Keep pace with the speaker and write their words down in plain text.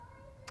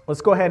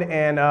Let's go ahead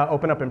and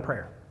open up in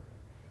prayer.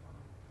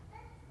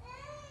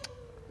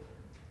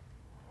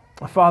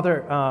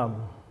 Father,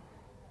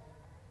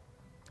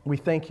 we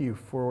thank you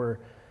for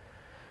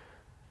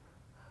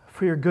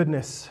your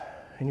goodness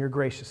and your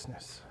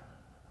graciousness.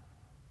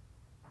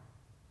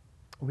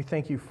 We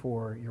thank you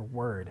for your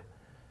word,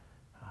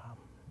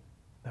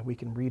 that we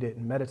can read it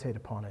and meditate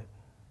upon it,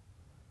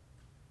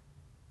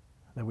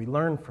 that we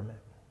learn from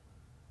it.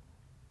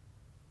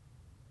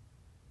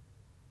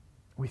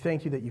 We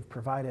thank you that you've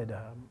provided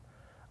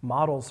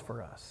models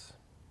for us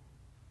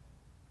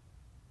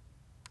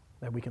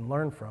that we can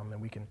learn from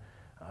and we can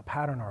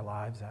pattern our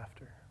lives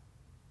after.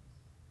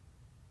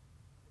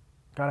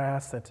 God, I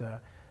ask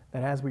that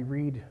as we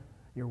read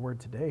your word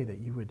today, that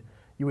you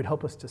would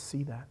help us to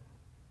see that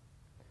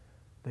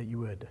you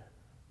would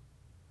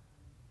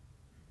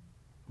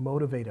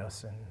motivate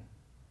us and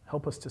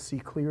help us to see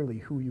clearly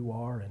who you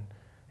are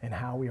and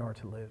how we are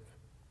to live.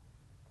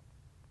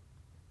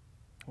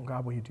 Oh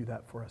God, will you do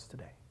that for us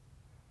today?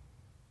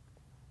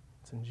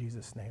 It's in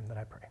Jesus' name that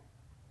I pray.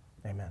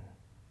 Amen.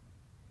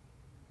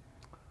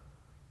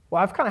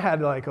 Well, I've kind of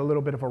had like a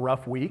little bit of a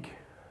rough week.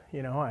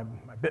 You know, I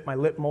bit my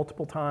lip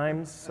multiple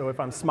times, so if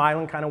I'm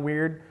smiling kind of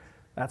weird,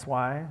 that's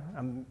why.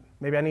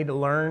 Maybe I need to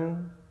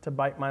learn to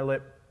bite my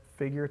lip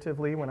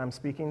figuratively when I'm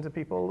speaking to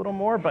people a little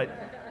more, but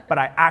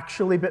I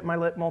actually bit my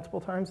lip multiple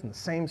times in the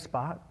same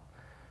spot.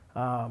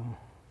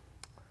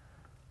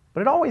 But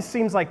it always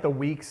seems like the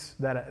weeks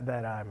that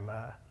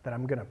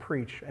I'm going to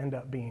preach end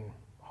up being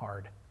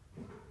hard,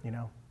 you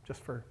know,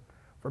 just for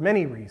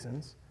many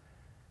reasons,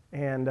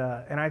 and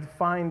I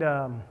find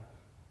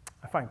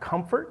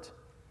comfort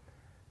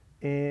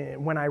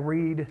when I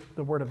read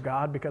the Word of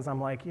God, because I'm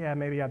like, yeah,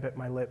 maybe I bit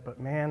my lip, but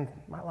man,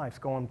 my life's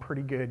going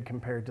pretty good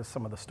compared to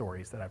some of the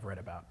stories that I've read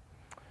about.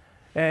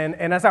 And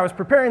as I was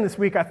preparing this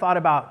week, I thought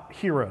about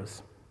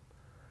heroes.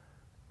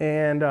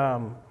 And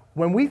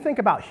when we think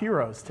about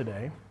heroes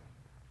today,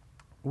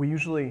 we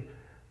usually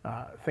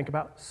think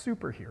about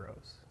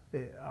superheroes.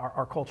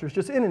 Our culture is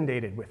just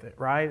inundated with it,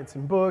 right? It's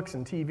in books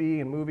and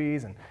TV and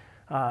movies, and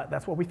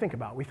that's what we think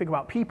about. We think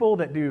about people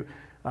that do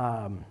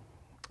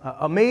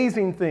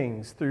amazing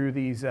things through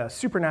these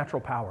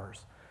supernatural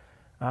powers.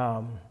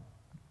 And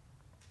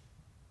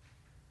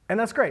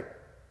that's great.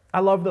 I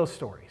love those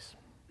stories.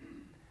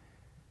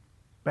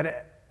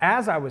 But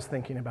as I was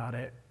thinking about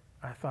it,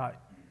 I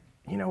thought,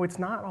 you know, it's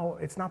not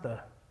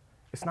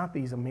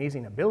these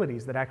amazing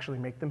abilities that actually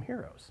make them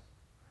heroes.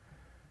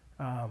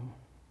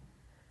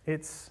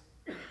 It's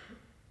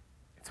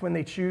when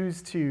they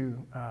choose to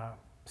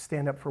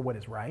stand up for what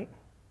is right,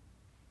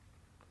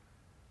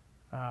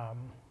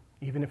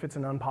 even if it's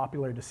an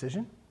unpopular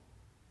decision.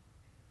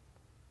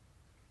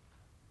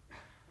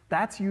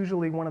 That's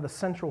usually one of the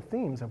central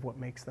themes of what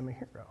makes them a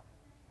hero.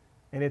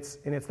 And it's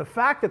the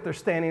fact that they're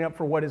standing up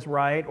for what is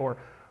right,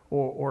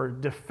 or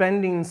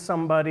defending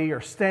somebody, or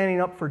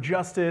standing up for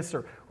justice,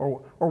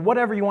 or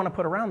whatever you want to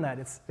put around that.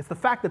 It's the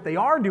fact that they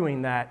are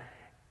doing that,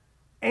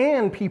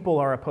 and people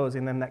are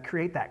opposing them, that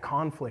create that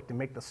conflict and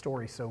make the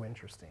story so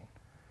interesting.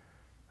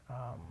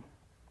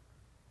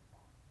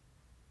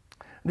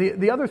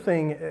 The other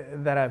thing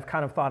that I've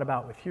kind of thought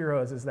about with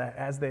heroes is that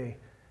as they,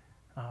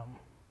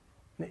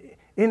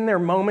 in their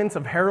moments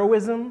of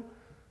heroism,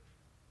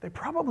 they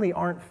probably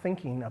aren't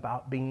thinking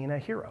about being a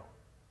hero.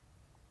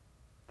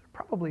 They're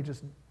probably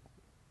just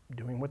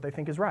doing what they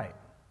think is right.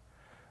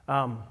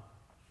 I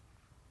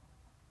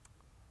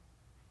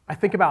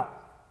think about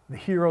the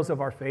heroes of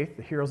our faith,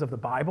 the heroes of the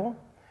Bible,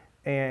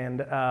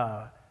 and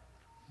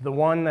the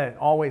one that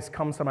always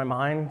comes to my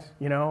mind,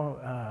 you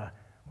know,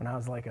 when I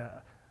was like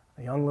a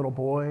young little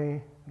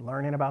boy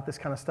learning about this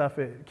kind of stuff,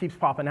 it keeps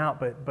popping out,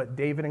 but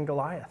David and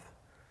Goliath.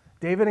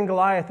 David and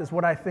Goliath is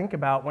what I think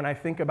about when I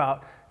think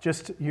about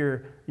just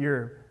your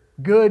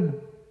good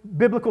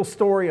biblical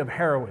story of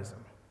heroism.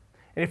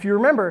 And if you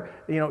remember,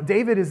 you know,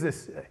 David is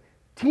this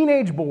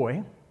teenage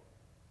boy.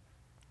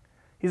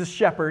 He's a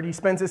shepherd. He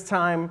spends his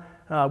time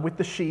with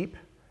the sheep.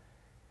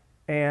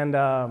 And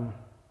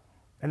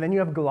then you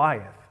have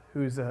Goliath,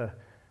 who's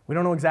we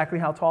don't know exactly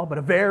how tall, but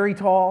a very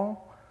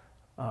tall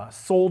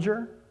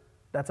soldier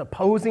that's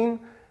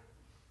opposing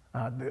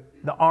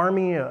the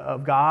army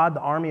of God, the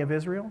army of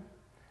Israel.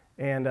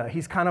 And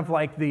he's kind of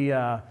like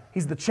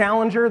he's the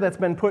challenger that's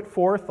been put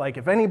forth. Like,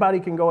 if anybody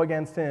can go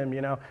against him,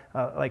 you know,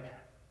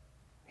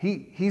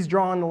 he's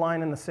drawing the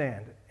line in the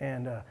sand.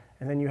 And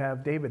then you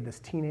have David, this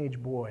teenage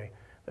boy,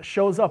 that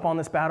shows up on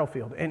this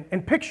battlefield.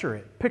 And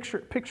picture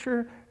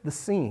the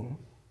scene.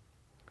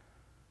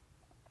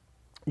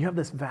 You have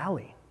this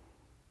valley.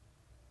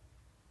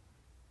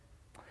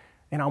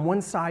 And on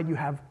one side, you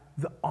have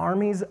the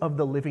armies of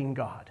the living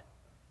God,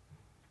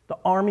 the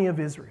army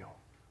of Israel.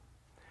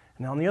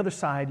 And on the other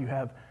side, you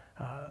have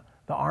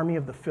the army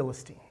of the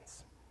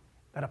Philistines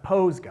that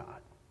oppose God.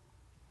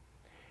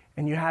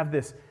 And you have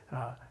this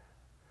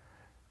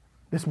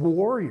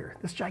warrior,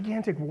 this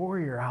gigantic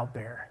warrior out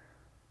there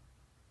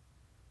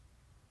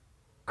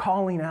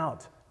calling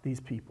out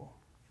these people,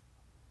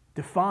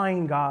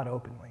 defying God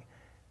openly.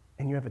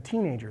 And you have a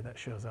teenager that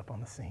shows up on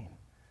the scene.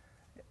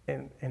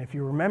 And if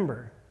you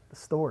remember the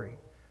story,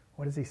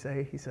 what does he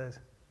say? He says,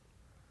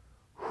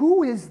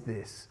 "Who is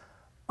this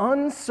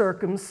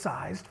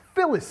uncircumcised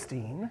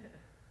Philistine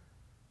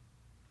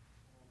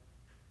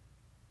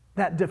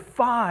that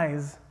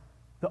defies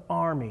the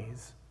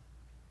armies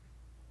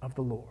of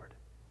the Lord?"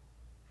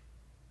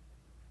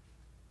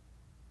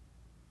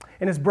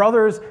 And his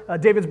brothers,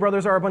 David's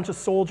brothers, are a bunch of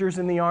soldiers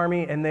in the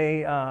army, and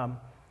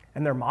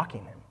they're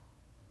mocking him.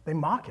 They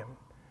mock him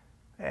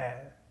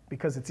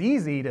because it's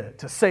easy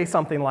to say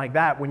something like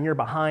that when you're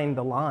behind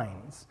the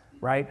lines,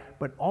 right?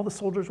 But all the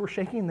soldiers were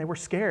shaking; they were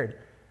scared.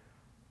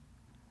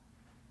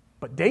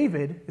 But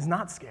David is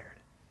not scared,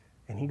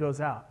 and he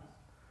goes out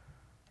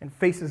and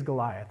faces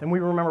Goliath. And we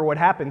remember what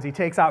happens. He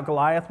takes out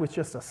Goliath with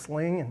just a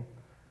sling and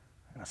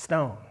a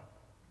stone.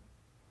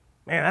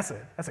 Man,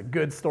 that's a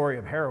good story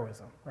of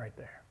heroism right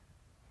there.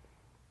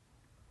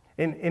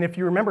 And if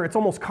you remember, it's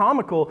almost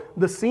comical,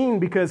 the scene,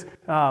 because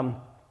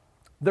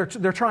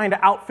they're trying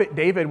to outfit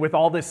David with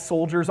all this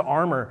soldier's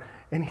armor,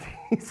 and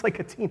he's like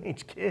a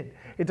teenage kid.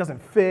 It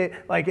doesn't fit,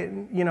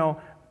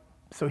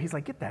 so he's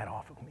like, "Get that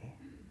off of me.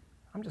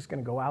 I'm just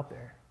going to go out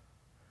there."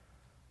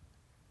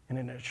 And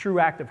in a true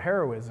act of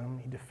heroism,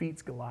 he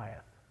defeats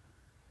Goliath.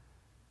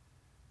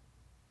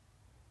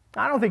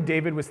 I don't think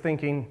David was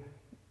thinking,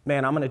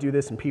 "Man, I'm going to do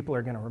this and people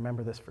are going to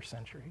remember this for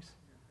centuries.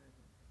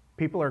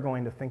 People are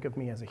going to think of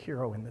me as a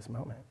hero in this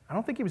moment." I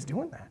don't think he was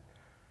doing that.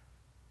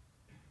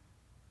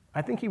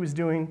 I think he was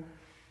doing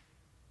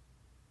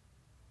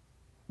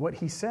what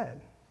he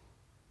said.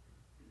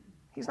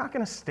 He's not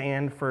going to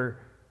stand for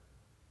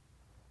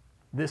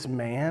this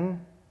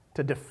man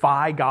to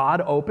defy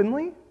God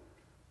openly.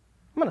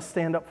 I'm going to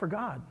stand up for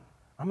God.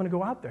 I'm going to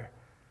go out there.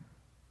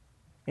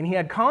 And he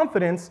had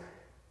confidence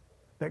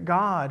that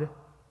God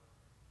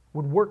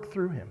would work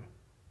through him.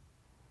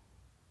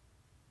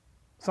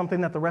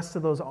 Something that the rest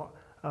of those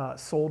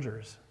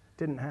soldiers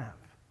didn't have.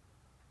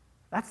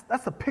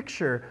 That's a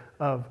picture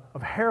of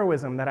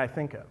heroism that I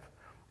think of.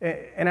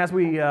 And as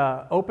we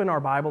open our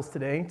Bibles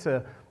today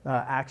to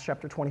Acts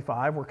chapter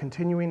 25, we're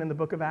continuing in the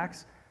book of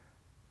Acts,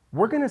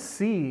 we're going to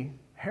see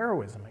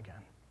heroism again.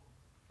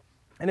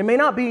 And it may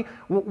not be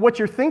what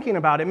you're thinking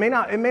about. It may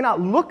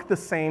not look the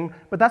same,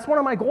 but that's one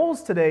of my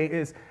goals today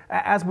is,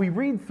 as we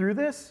read through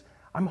this,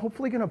 I'm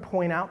hopefully going to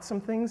point out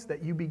some things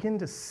that you begin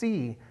to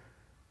see,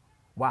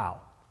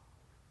 wow,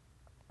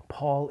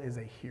 Paul is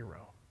a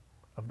hero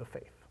of the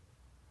faith.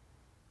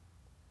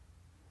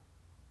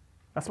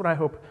 That's what I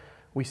hope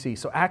we see.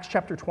 So Acts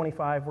chapter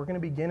 25, we're going to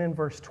begin in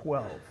verse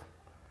 12.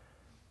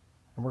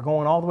 And we're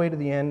going all the way to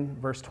the end,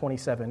 verse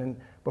 27. And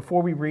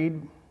before we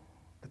read,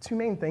 the two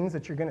main things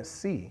that you're going to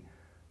see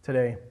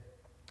today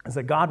is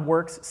that God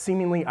works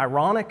seemingly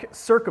ironic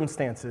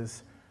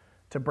circumstances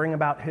to bring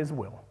about his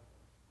will.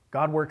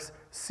 God works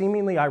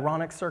seemingly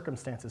ironic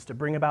circumstances to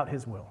bring about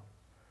his will.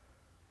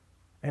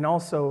 And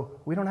also,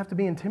 we don't have to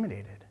be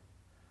intimidated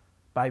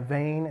by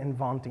vain and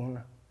vaunting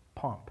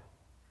pomp.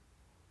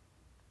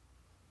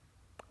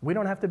 We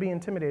don't have to be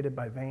intimidated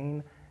by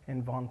vain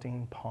and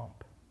vaunting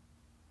pomp.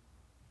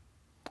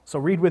 So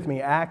read with me,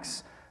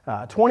 Acts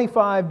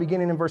 25,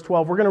 beginning in verse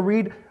 12. We're going to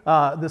read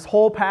this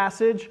whole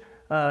passage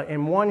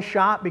in one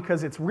shot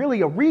because it's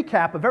really a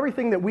recap of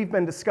everything that we've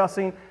been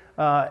discussing,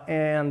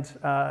 and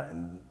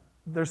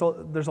there's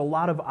a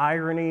lot of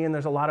irony and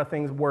there's a lot of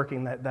things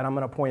working that I'm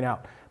going to point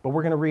out. But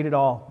we're going to read it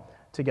all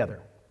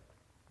together.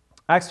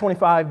 Acts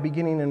 25,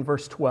 beginning in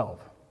verse 12.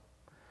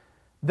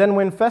 Then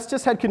when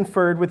Festus had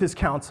conferred with his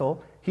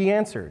council, he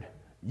answered,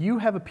 "You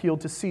have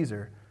appealed to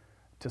Caesar.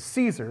 To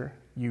Caesar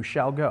you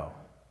shall go."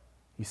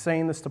 He's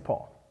saying this to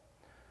Paul.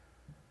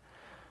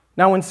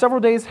 Now when several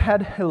days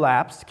had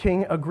elapsed,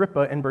 King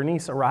Agrippa and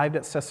Bernice arrived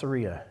at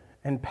Caesarea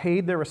and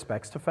paid their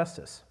respects to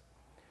Festus.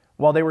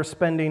 While they were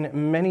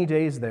spending many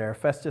days there,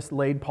 Festus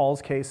laid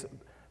Paul's case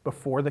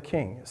before the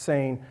king,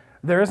 saying,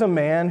 "There is a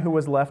man who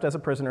was left as a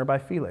prisoner by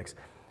Felix.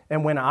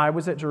 And when I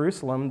was at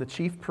Jerusalem, the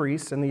chief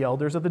priests and the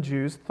elders of the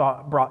Jews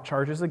brought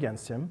charges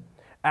against him,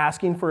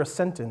 asking for a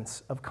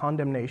sentence of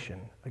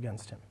condemnation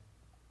against him.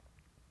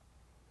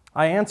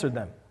 I answered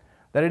them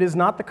that it is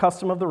not the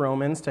custom of the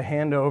Romans to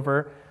hand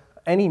over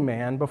any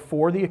man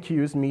before the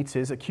accused meets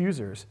his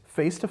accusers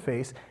face to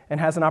face and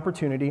has an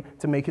opportunity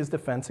to make his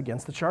defense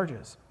against the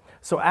charges.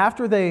 So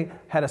after they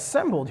had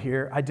assembled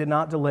here, I did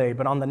not delay,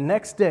 but on the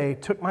next day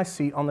took my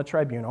seat on the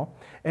tribunal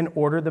and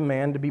ordered the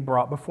man to be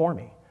brought before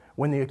me.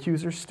 When the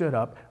accusers stood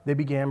up, they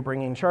began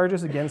bringing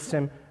charges against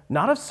him,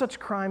 not of such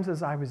crimes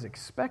as I was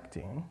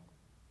expecting,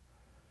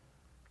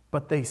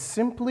 but they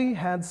simply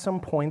had some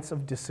points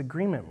of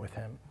disagreement with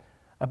him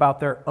about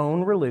their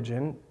own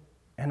religion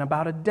and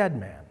about a dead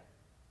man,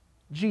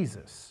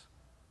 Jesus,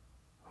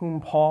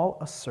 whom Paul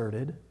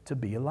asserted to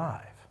be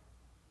alive.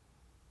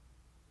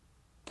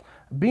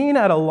 Being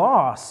at a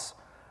loss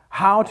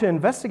how to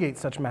investigate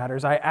such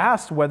matters, I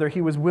asked whether he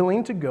was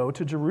willing to go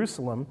to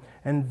Jerusalem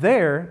and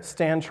there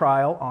stand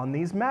trial on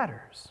these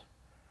matters.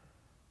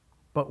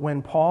 But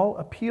when Paul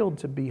appealed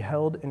to be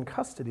held in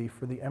custody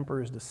for the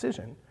emperor's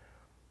decision,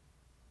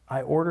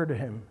 I ordered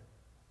him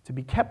to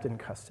be kept in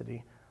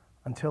custody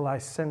until I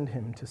send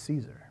him to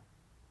Caesar."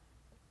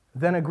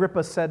 Then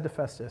Agrippa said to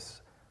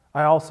Festus,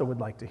 "I also would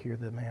like to hear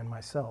the man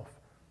myself."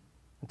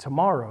 "And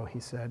tomorrow," he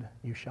said,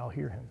 "you shall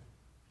hear him."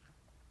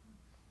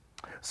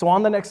 So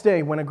on the next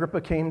day, when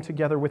Agrippa came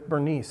together with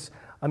Bernice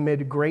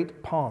amid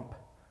great pomp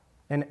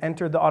and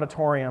entered the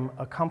auditorium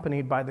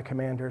accompanied by the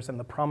commanders and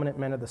the prominent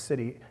men of the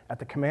city at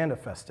the command of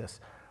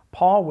Festus,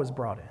 Paul was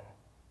brought in.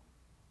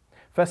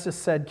 Festus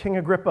said, "King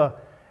Agrippa,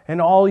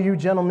 and all you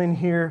gentlemen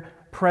here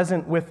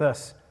present with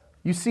us,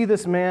 you see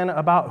this man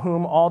about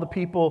whom all the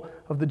people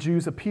of the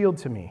Jews appealed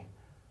to me,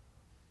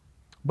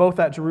 both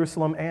at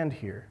Jerusalem and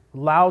here,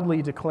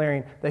 loudly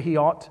declaring that he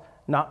ought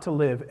not to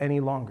live any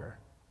longer.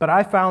 But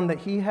I found that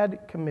he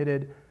had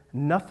committed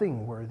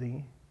nothing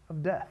worthy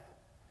of death.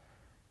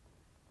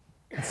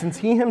 And since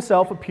he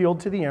himself appealed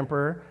to the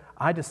emperor,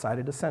 I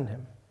decided to send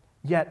him.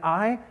 Yet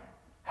I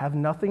have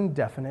nothing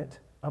definite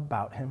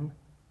about him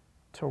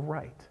to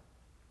write.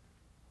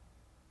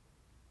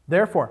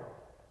 Therefore,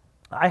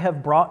 I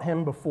have brought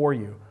him before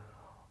you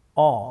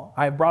all.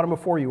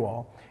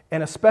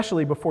 And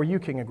especially before you,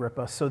 King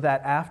Agrippa, so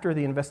that after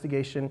the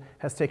investigation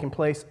has taken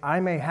place, I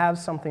may have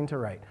something to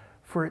write.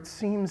 For it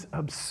seems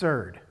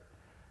absurd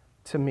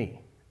to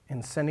me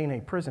in sending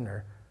a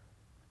prisoner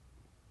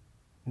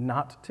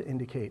not to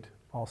indicate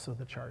also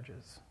the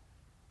charges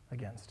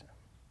against him."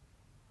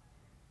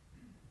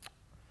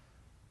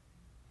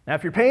 Now,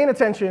 if you're paying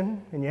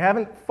attention and you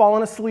haven't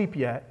fallen asleep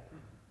yet,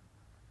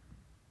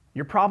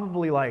 you're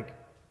probably like,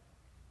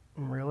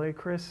 "Really,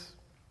 Chris?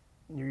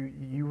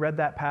 You read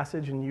that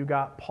passage and you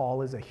got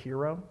Paul as a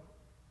hero?"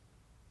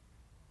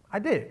 I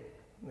did.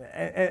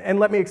 And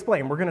let me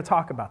explain. We're going to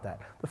talk about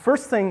that. The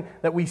first thing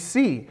that we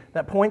see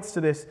that points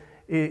to this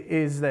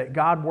is that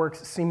God works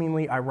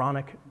seemingly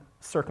ironic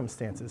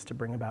circumstances to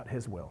bring about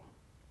his will.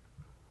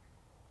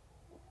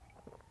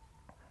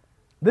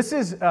 This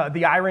is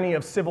the irony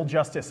of civil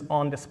justice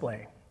on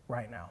display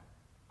right now.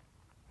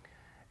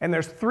 And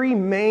there's three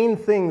main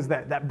things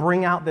that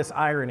bring out this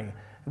irony.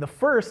 The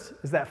first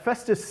is that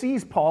Festus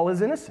sees Paul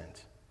as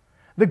innocent.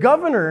 The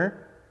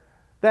governor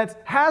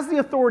that has the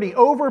authority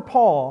over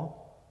Paul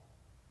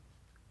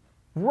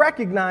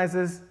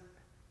recognizes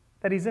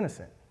that he's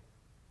innocent.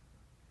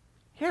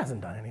 He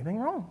hasn't done anything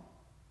wrong.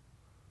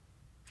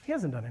 He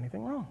hasn't done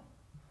anything wrong.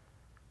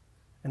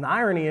 And the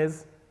irony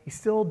is, he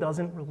still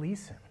doesn't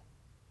release him.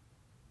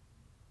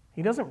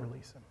 He doesn't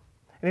release him.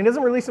 And he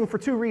doesn't release him for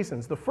two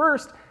reasons. The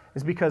first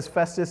is because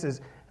Festus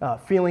is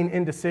feeling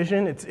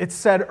indecision. It's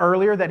said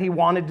earlier that he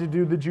wanted to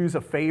do the Jews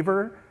a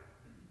favor.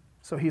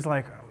 So he's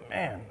like, "Oh,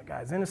 man, the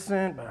guy's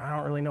innocent, but I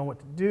don't really know what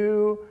to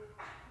do."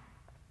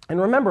 And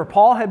remember,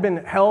 Paul had been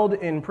held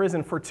in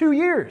prison for 2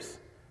 years.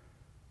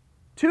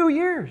 2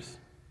 years.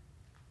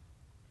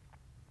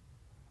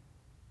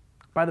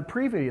 By the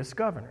previous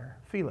governor,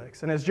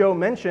 Felix. And as Joe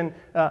mentioned,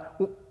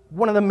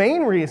 one of the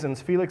main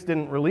reasons Felix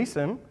didn't release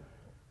him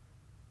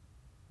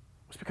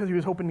was because he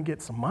was hoping to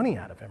get some money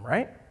out of him,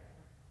 right?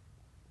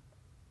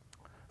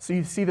 So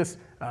you see this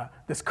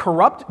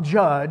corrupt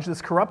judge,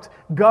 this corrupt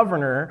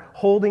governor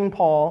holding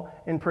Paul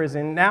in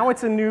prison. Now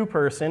it's a new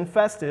person,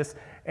 Festus,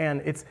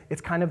 and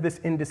it's kind of this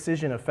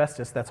indecision of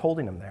Festus that's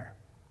holding him there.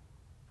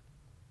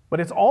 But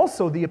it's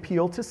also the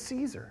appeal to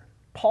Caesar.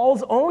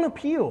 Paul's own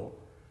appeal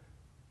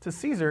to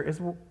Caesar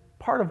is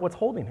part of what's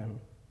holding him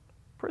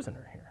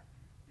prisoner here.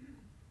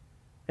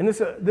 And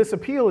this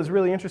appeal is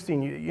really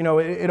interesting.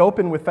 It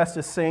opened with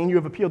Festus saying, "You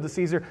have appealed to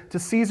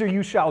Caesar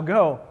you shall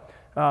go."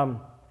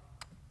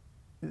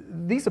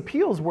 These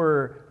appeals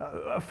were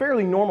a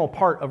fairly normal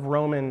part of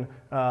Roman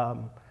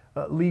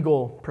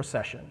legal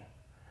procession.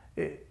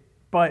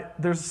 But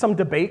there's some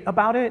debate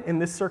about it in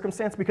this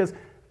circumstance because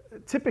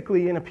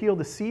typically an appeal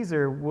to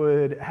Caesar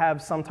would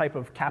have some type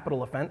of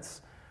capital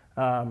offense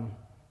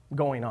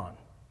going on.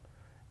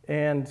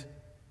 And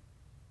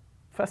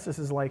Festus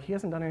is like, he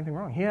hasn't done anything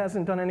wrong. He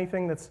hasn't done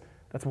anything that's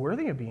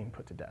worthy of being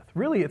put to death.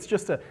 Really, it's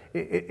just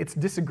it's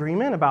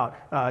disagreement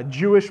about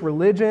Jewish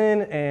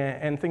religion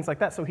and things like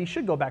that. So he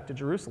should go back to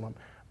Jerusalem.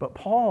 But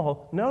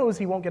Paul knows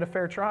he won't get a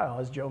fair trial,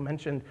 as Joe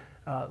mentioned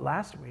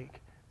last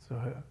week.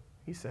 So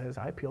he says,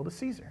 "I appeal to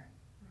Caesar."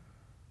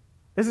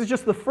 This is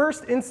just the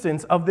first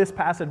instance of this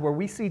passage where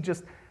we see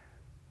just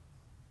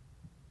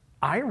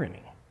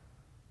irony.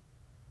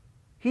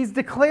 He's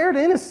declared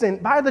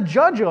innocent by the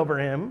judge over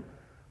him,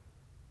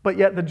 but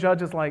yet the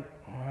judge is like,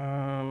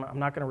 "I'm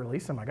not going to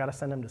release him. I got to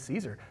send him to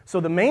Caesar." So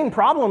the main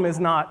problem is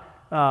not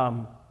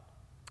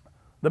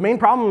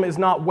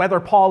whether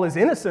Paul is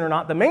innocent or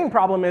not. The main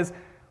problem is,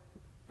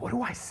 what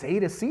do I say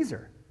to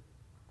Caesar?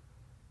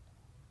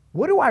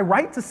 What do I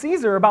write to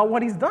Caesar about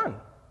what he's done?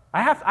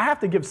 I have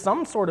to give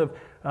some sort of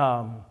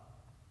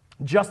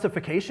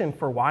justification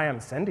for why I'm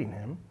sending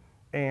him,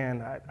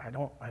 and I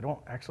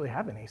don't actually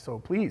have any. So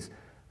please,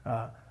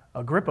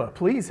 Agrippa,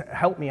 please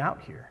help me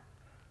out here.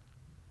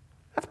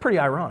 That's pretty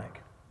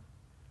ironic.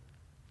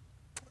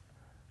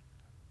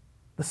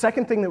 The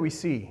second thing that we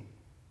see,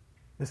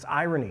 this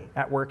irony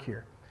at work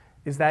here,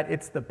 is that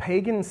it's the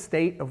pagan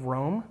state of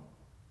Rome,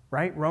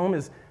 right? Rome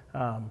is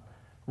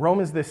Rome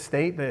is this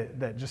state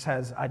that just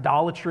has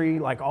idolatry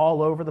like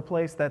all over the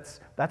place. That's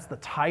the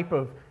type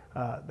of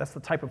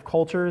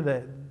culture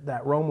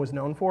that Rome was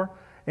known for.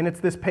 And it's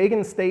this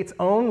pagan state's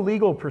own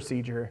legal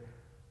procedure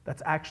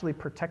that's actually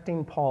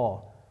protecting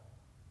Paul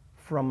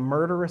from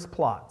murderous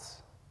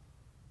plots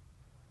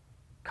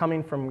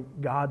coming from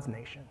God's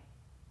nation,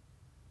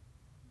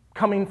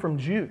 coming from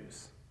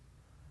Jews,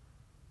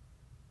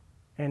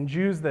 and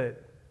Jews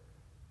that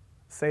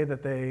say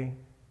that they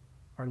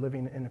are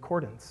living in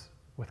accordance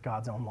with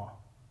God's own law.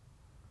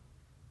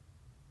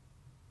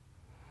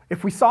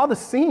 If we saw the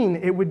scene,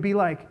 it would be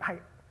like,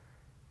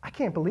 I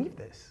can't believe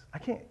this.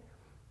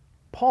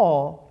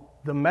 Paul,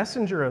 the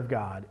messenger of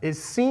God,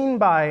 is seen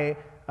by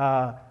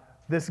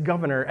this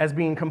governor as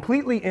being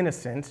completely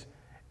innocent,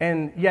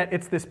 and yet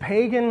it's this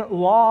pagan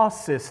law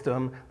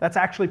system that's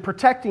actually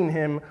protecting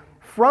him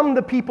from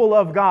the people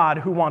of God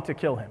who want to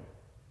kill him.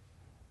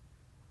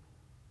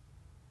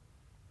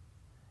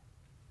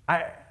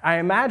 I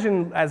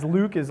imagine as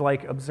Luke is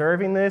like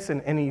observing this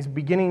and he's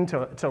beginning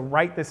to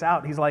write this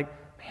out, he's like,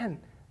 man,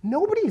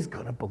 nobody's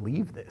going to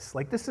believe this.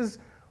 Like, this is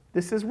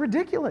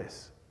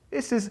ridiculous.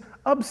 This is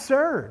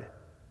absurd.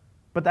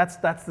 But that's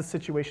the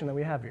situation that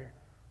we have here.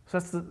 So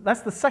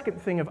that's the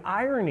second thing of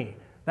irony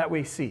that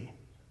we see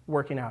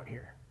working out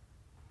here.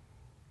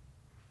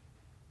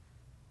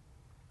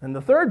 And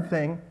the third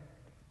thing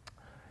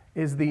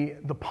is the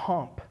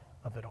pomp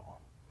of it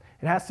all.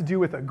 It has to do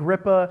with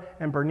Agrippa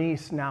and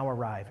Bernice now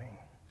arriving.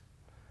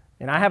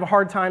 And I have a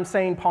hard time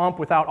saying pomp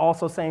without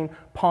also saying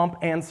pomp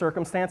and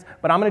circumstance,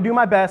 but I'm going to do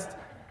my best.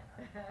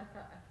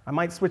 I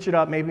might switch it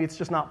up. Maybe it's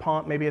just not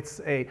pomp. Maybe it's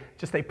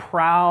just a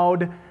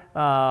proud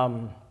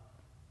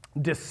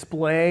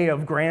display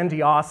of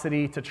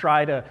grandiosity to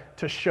try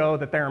to show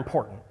that they're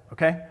important,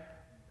 okay?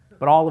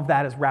 But all of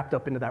that is wrapped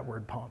up into that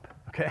word pomp,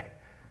 okay?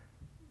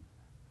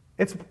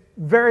 It's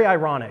very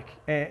ironic.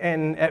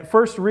 And at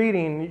first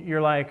reading,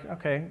 you're like,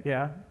 okay,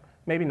 yeah,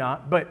 maybe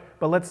not. But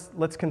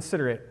let's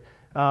consider it.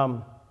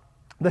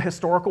 The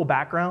historical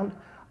background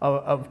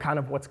of kind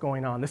of what's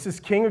going on. This is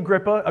King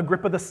Agrippa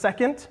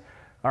II,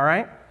 all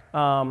right?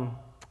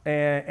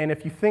 And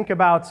if you think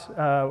about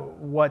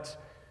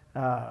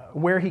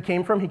where he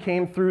came from, he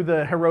came through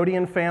the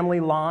Herodian family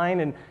line,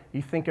 and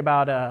you think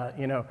about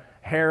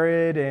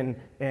Herod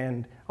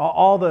and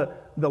all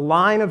the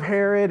line of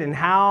Herod and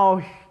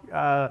how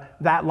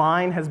that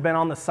line has been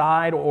on the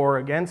side or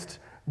against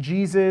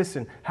Jesus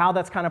and how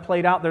that's kind of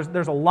played out.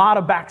 There's a lot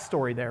of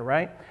backstory there,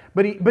 right?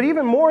 But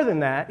even more than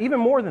that,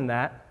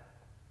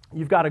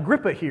 you've got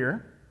Agrippa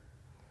here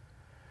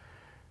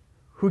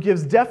who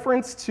gives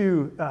deference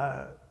to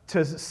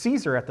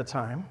Caesar at the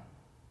time,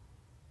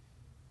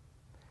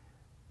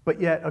 but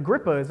yet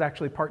Agrippa is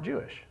actually part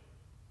Jewish.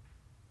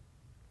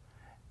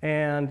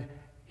 And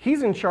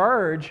he's in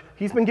charge,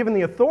 he's been given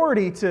the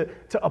authority to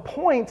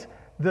appoint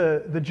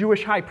the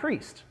Jewish high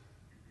priest.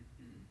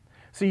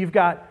 So you've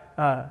got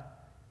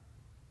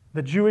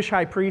the Jewish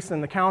high priest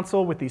and the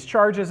council with these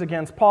charges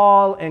against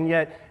Paul, and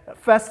yet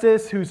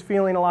Festus, who's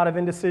feeling a lot of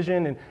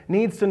indecision and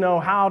needs to know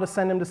how to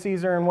send him to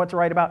Caesar and what to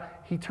write about,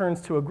 he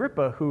turns to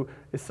Agrippa, who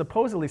is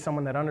supposedly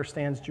someone that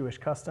understands Jewish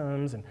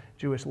customs and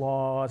Jewish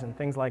laws and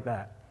things like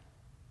that.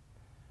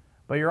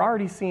 But you're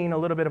already seeing a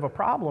little bit of a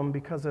problem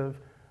because of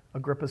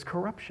Agrippa's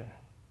corruption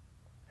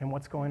and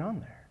what's going on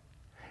there.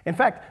 In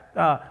fact,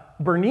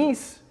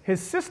 Bernice,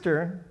 his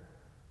sister,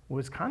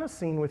 was kind of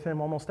seen with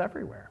him almost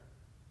everywhere.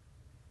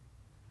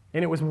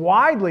 And it was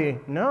widely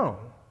known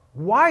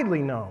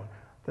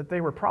that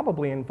they were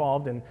probably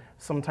involved in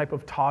some type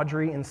of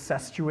tawdry,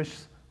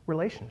 incestuous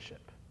relationship.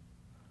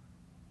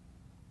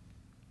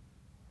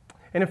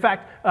 And in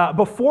fact,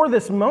 before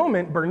this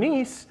moment,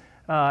 Bernice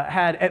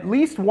had at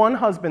least one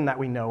husband that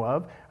we know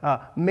of,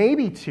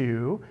 maybe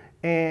two,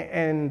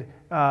 and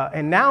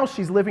now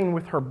she's living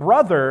with her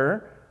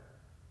brother,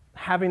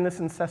 having this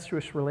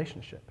incestuous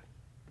relationship.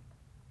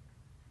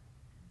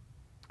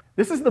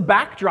 This is the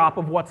backdrop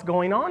of what's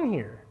going on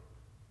here.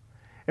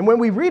 And when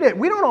we read it,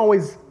 we don't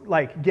always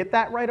get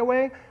that right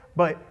away,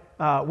 but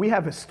we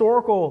have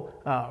historical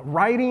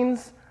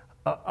writings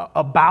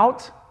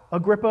about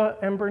Agrippa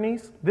and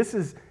Bernice. This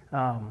is,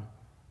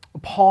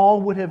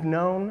 Paul would have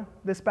known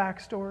this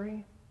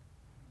backstory.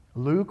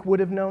 Luke would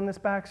have known this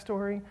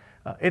backstory.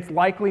 It's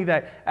likely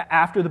that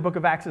after the book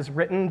of Acts is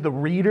written,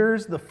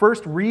 the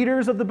first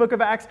readers of the book of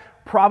Acts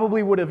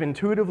probably would have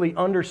intuitively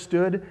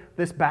understood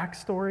this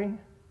backstory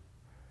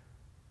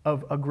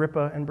of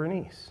Agrippa and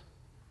Bernice.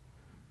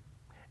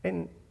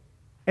 And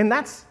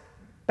that's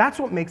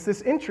what makes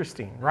this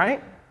interesting,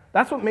 right?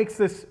 That's what makes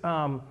this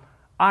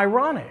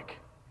ironic,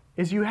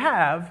 is you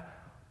have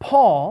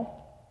Paul,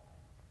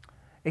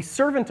 a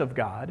servant of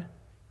God,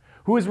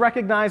 who is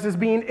recognized as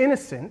being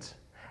innocent,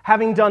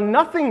 having done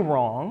nothing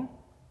wrong,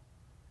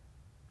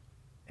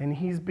 and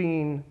he's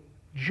being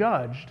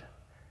judged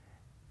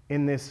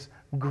in this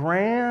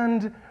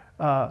grand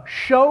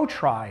show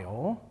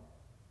trial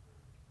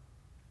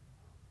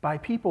by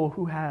people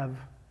who have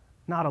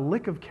not a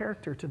lick of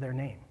character to their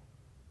name.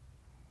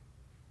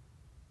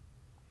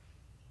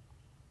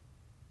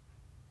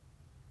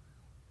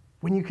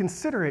 when you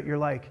consider it, you're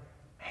like,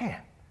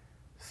 man,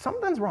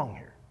 something's wrong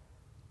here.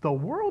 The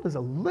world is a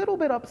little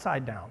bit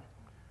upside down.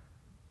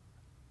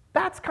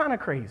 That's kind of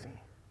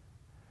crazy.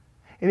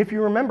 And if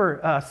you remember,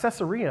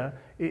 Caesarea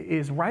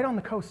is right on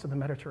the coast of the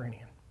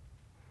Mediterranean.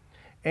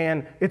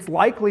 And it's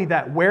likely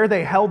that where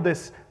they held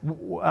this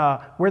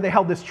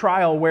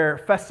trial, where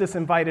Festus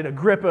invited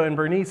Agrippa and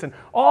Bernice and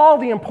all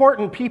the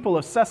important people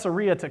of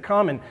Caesarea to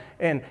come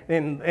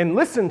and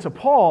listen to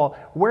Paul,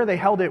 where they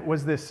held it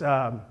was this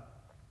kind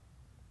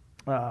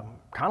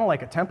of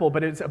like a temple,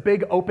 but it's a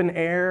big open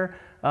air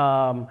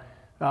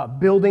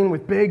building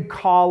with big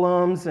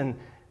columns and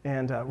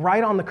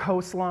right on the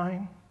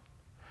coastline.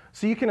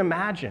 So you can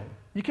imagine,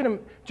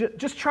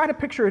 just try to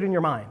picture it in your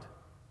mind.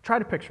 Try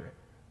to picture it.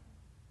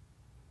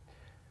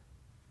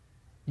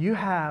 You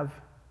have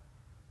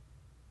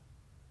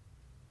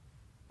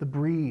the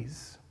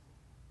breeze.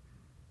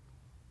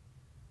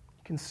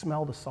 You can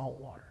smell the salt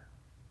water.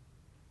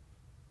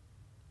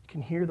 You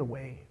can hear the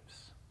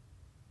waves.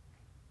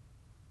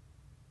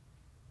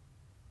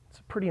 It's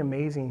a pretty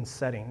amazing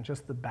setting,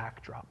 just the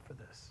backdrop for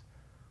this.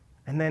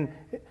 And then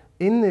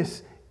in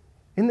this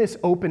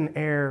open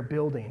air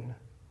building,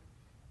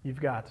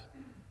 you've got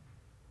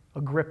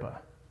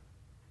Agrippa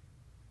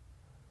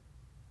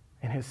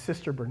and his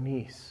sister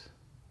Bernice.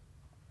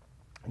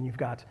 And you've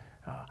got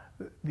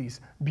these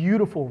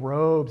beautiful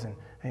robes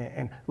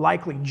and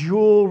likely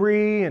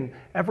jewelry and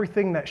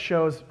everything that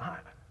shows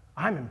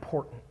I'm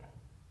important.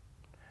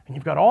 And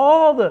you've got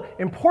all the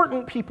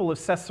important people of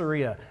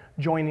Caesarea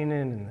joining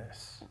in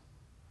this.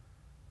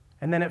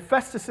 And then at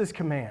Festus's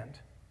command,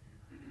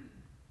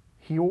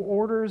 he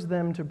orders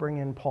them to bring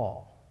in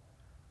Paul,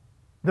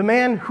 the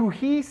man who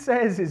he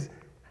says is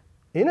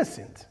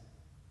innocent.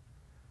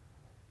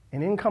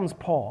 And in comes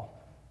Paul,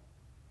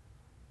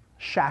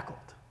 shackled,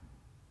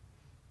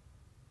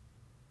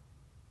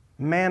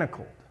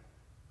 manacled,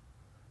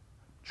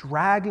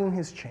 dragging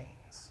his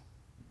chains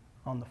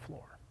on the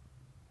floor,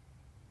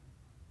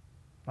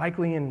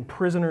 likely in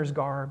prisoner's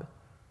garb.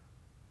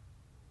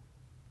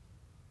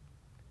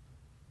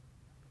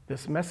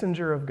 This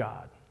messenger of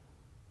God,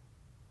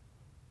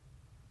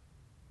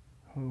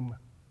 whom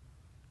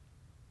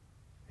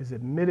is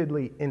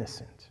admittedly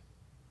innocent,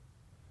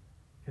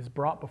 is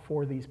brought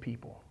before these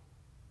people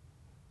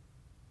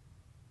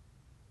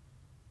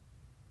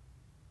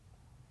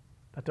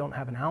that don't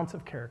have an ounce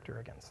of character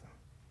against them.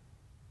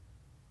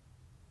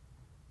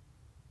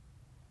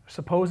 They're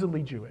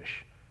supposedly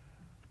Jewish,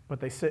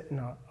 but they sit in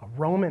a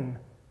Roman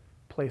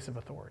place of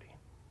authority.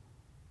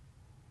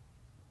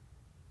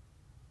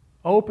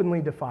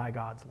 Openly defy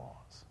God's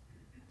laws.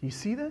 Do you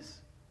see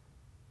this?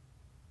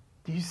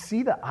 Do you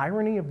see the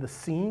irony of the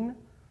scene?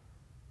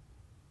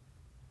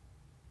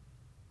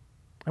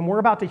 And we're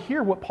about to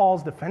hear what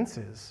Paul's defense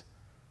is,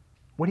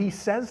 what he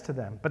says to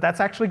them. But that's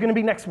actually going to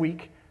be next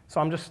week,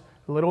 so I'm just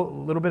a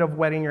little bit of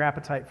whetting your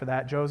appetite for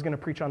that. Joe's going to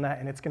preach on that,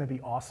 and it's going to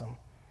be awesome.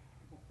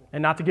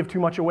 And not to give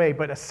too much away,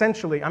 but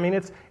essentially, I mean,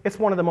 it's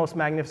one of the most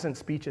magnificent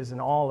speeches in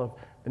all of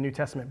the New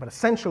Testament, but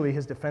essentially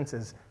his defense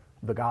is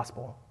the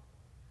gospel.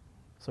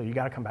 So you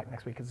got to come back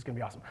next week because it's going to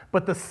be awesome.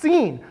 But the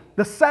scene,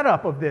 the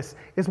setup of this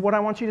is what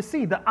I want you to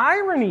see. The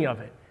irony of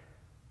it.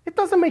 It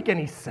doesn't make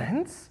any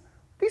sense.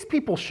 These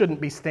people shouldn't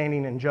be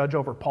standing and judge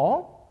over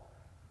Paul.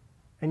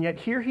 And yet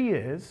here he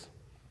is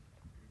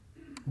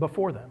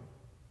before them.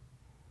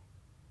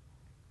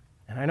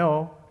 And I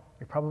know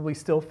you're probably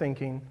still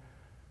thinking,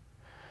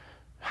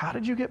 how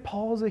did you get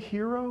Paul as a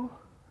hero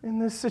in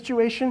this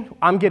situation?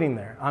 I'm getting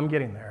there,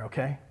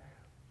 okay?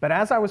 But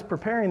as I was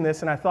preparing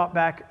this and I thought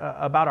back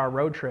about our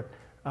road trip,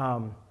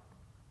 I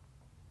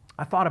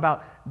thought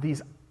about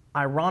these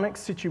ironic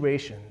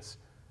situations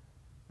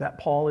that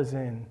Paul is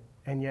in,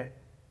 and yet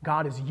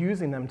God is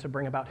using them to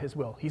bring about his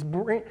will.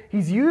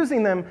 He's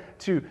using them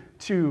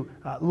to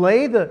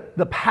lay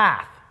the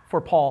path for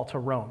Paul to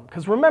Rome.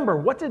 Because remember,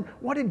 what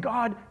did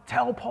God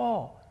tell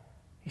Paul?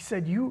 He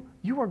said, you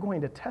are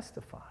going to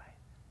testify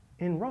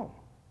in Rome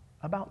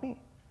about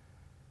me.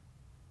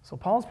 So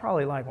Paul's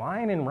probably like, well, I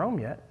ain't in Rome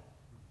yet.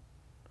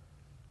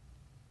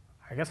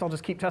 I guess I'll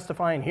just keep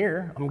testifying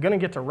here. I'm going to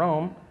get to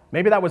Rome.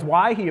 Maybe that was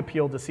why he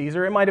appealed to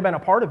Caesar. It might have been a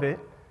part of it.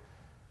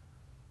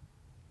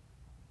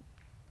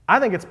 I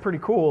think it's pretty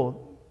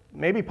cool.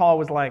 Maybe Paul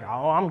was like,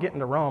 oh, I'm getting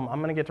to Rome. I'm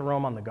going to get to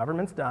Rome on the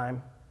government's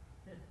dime.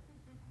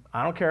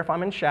 I don't care if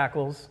I'm in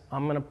shackles.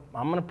 I'm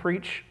going to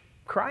preach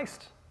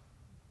Christ.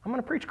 I'm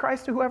going to preach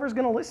Christ to whoever's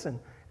going to listen.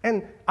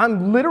 And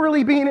I'm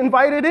literally being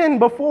invited in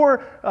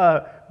before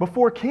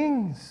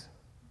kings,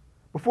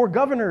 before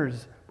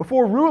governors,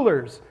 before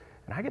rulers.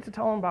 And I get to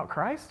tell them about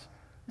Christ?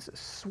 This is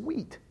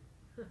sweet.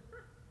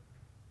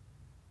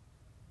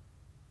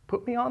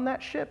 Put me on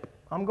that ship.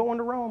 I'm going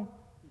to Rome.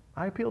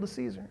 I appeal to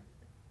Caesar.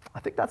 I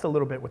think that's a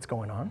little bit what's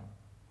going on.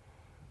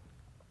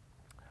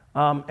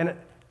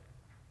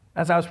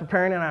 As I was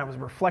preparing and I was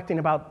reflecting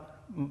about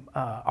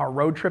our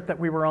road trip that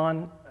we were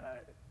on,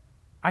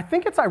 I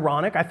think it's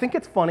ironic, I think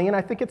it's funny, and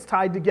I think it's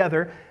tied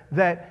together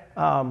that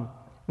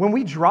when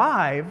we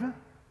drive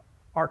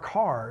our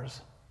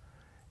cars,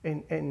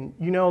 And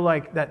you know,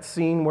 like that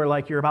scene where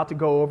like you're about to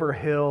go over a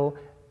hill,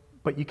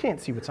 but you can't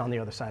see what's on the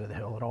other side of the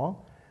hill at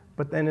all.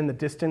 But then in the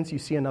distance, you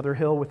see another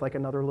hill with like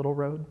another little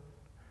road.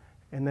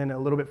 And then a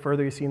little bit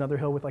further, you see another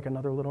hill with like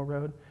another little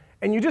road.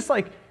 And you just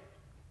like,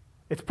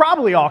 it's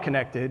probably all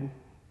connected.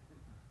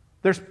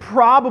 There's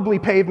probably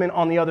pavement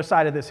on the other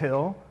side of this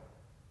hill.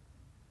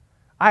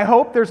 I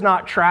hope there's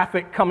not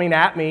traffic coming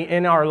at me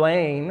in our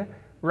lane,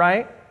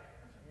 right?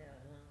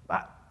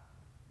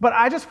 But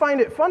I just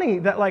find it funny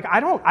that like I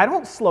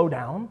don't slow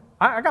down.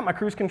 I got my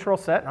cruise control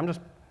set.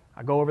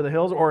 I go over the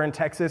hills, or in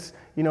Texas,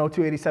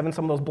 287,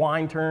 some of those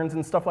blind turns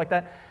and stuff like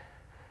that.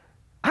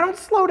 I don't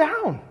slow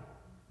down.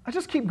 I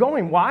just keep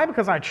going. Why?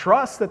 Because I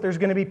trust that there's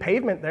going to be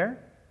pavement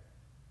there.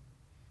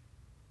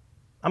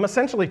 I'm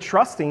essentially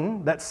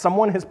trusting that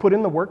someone has put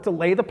in the work to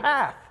lay the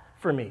path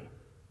for me.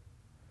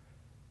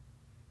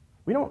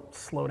 We don't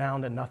slow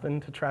down to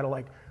nothing to try to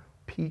like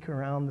peek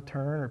around the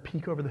turn or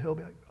peek over the hill,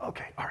 be like,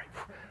 okay, all right,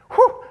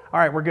 whew, all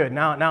right, we're good.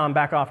 Now I'm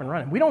back off and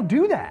running. We don't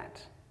do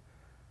that.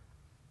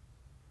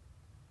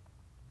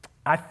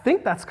 I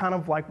think that's kind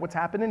of like what's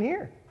happening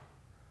here.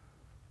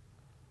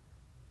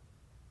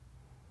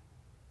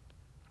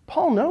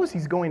 Paul knows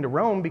he's going to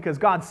Rome because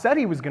God said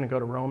he was going to go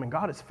to Rome, and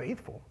God is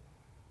faithful.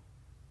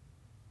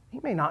 He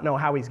may not know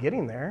how he's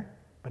getting there,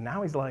 but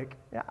now he's like,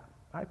 yeah,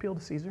 I appeal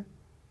to Caesar.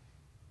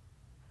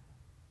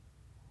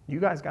 You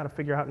guys got to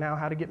figure out now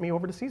how to get me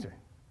over to Caesar.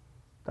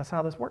 That's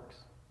how this works.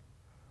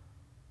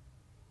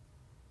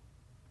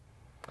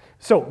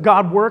 So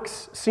God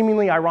works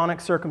seemingly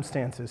ironic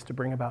circumstances to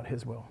bring about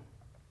his will.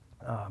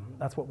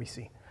 That's what we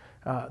see.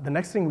 The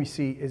next thing we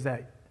see is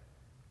that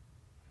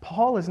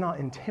Paul is not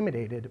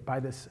intimidated by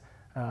this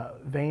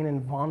vain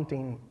and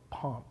vaunting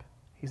pomp.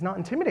 He's not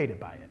intimidated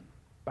by it,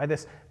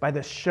 by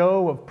this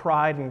show of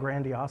pride and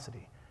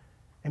grandiosity.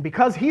 And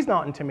because he's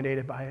not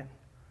intimidated by it,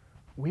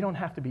 we don't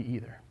have to be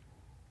either.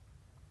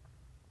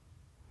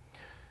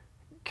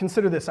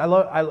 Consider this. I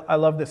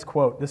love this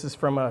quote. This is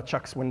from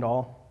Chuck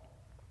Swindoll,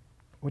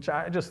 which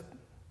I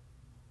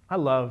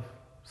love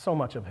so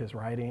much of his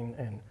writing,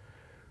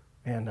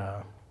 and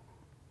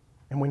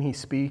when he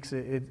speaks,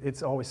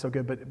 it's always so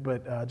good.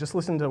 But just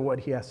listen to what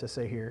he has to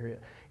say here.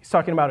 He's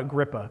talking about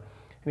Agrippa,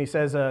 and he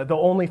says, though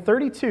only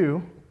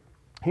 32,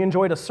 he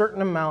enjoyed a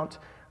certain amount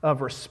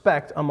of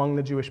respect among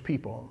the Jewish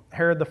people.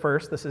 Herod I,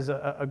 this is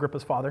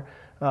Agrippa's father,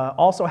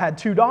 also had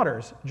two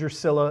daughters,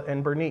 Drusilla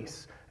and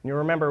Bernice. And you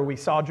remember we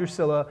saw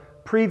Drusilla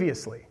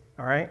previously,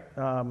 all right,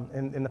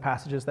 in the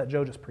passages that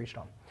Joe just preached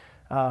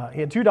on. He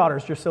had two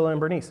daughters, Drusilla and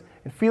Bernice.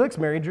 And Felix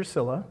married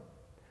Drusilla,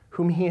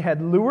 whom he had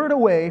lured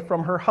away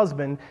from her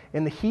husband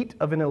in the heat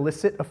of an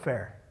illicit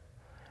affair.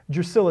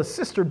 Drusilla's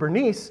sister,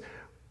 Bernice,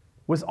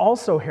 was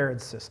also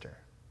Herod's sister.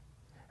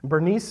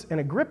 Bernice and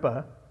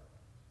Agrippa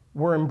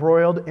were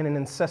embroiled in an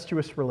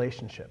incestuous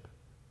relationship.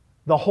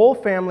 The whole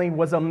family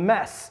was a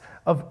mess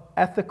of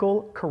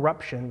ethical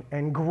corruption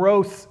and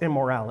gross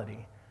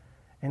immorality.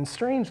 And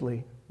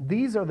strangely,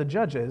 these are the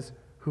judges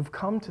who've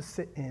come to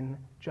sit in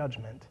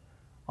judgment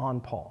on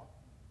Paul.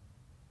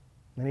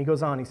 Then he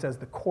goes on, he says,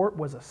 the court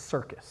was a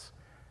circus.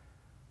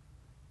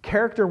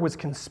 Character was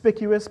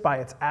conspicuous by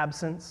its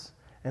absence,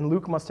 and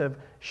Luke must have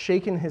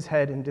shaken his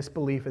head in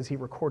disbelief as he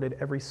recorded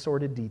every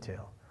sordid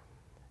detail,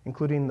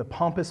 including the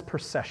pompous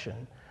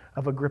procession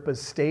of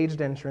Agrippa's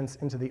staged entrance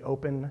into the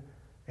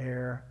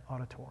open-air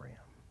auditorium.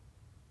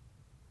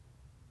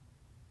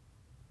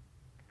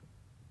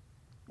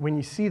 When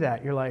you see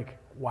that, you're like,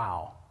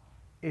 wow,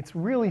 it's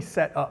really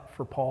set up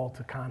for Paul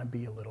to kind of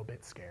be a little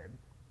bit scared.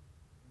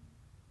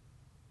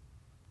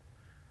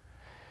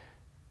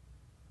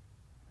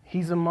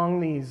 He's among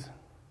these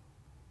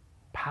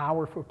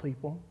powerful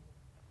people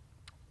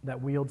that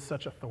wield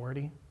such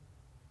authority.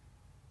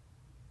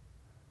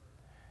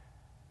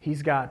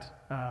 He's got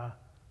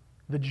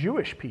the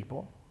Jewish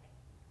people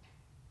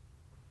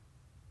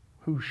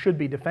who should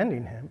be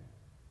defending him.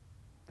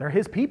 They're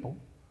his people,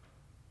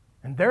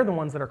 and they're the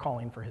ones that are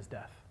calling for his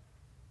death.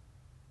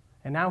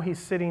 And now he's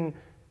sitting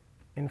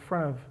in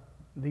front of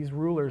these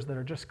rulers that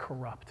are just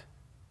corrupt.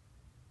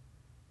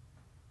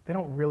 They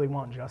don't really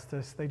want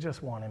justice. They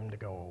just want him to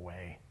go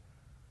away.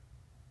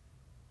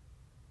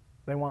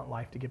 They want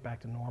life to get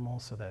back to normal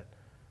so that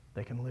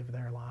they can live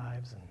their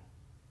lives and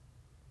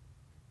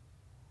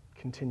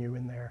continue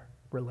in their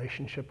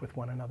relationship with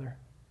one another.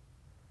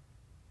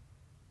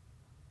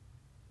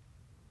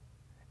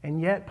 And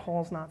yet,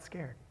 Paul's not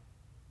scared.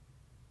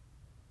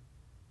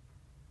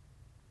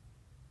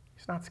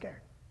 He's not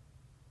scared.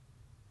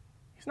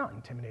 He's not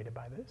intimidated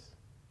by this.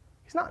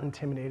 He's not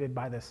intimidated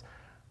by this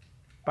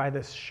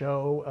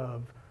show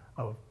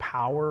of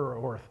power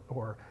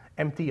or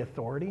empty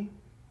authority.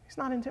 He's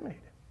not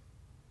intimidated.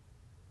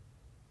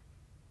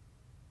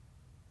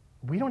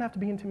 We don't have to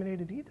be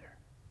intimidated either.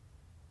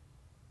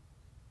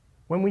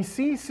 When we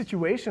see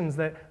situations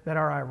that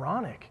are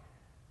ironic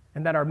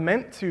and that are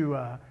meant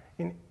to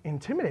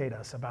intimidate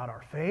us about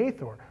our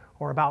faith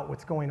or about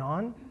what's going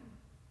on,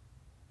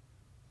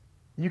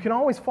 you can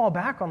always fall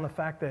back on the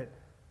fact that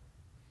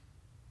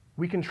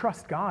we can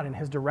trust God in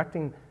his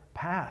directing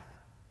path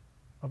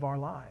of our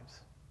lives.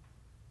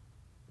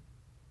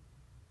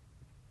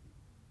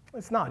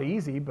 It's not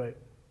easy, but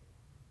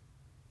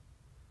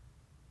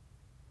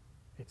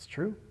it's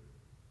true.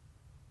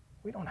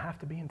 We don't have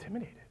to be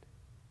intimidated.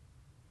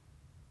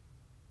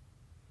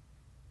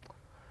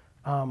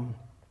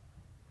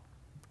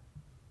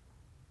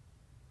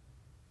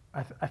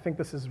 I think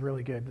this is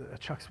really good.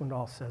 Chuck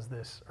Swindoll says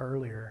this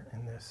earlier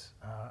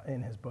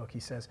in his book. He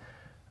says,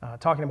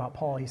 talking about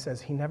Paul, he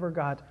says, he never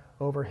got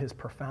over his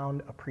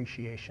profound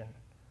appreciation.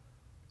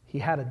 He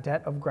had a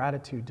debt of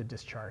gratitude to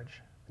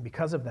discharge. And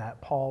because of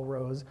that, Paul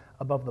rose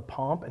above the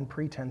pomp and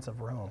pretense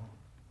of Rome.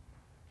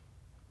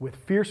 With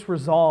fierce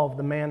resolve,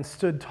 the man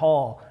stood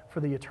tall for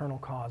the eternal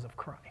cause of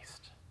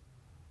Christ.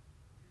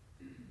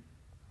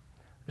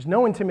 There's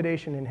no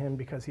intimidation in him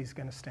because he's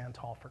going to stand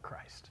tall for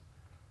Christ.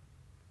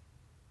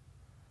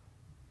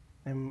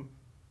 And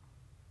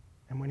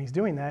when he's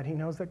doing that, he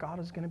knows that God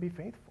is going to be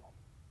faithful.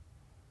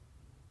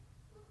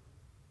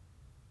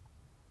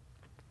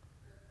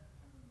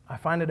 I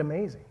find it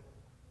amazing.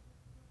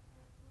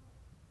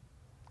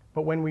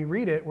 But when we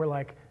read it, we're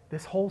like,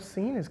 this whole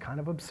scene is kind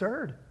of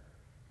absurd.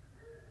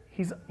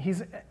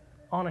 He's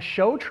on a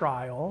show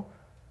trial.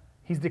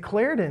 He's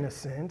declared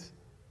innocent,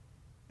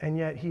 and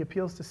yet he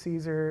appeals to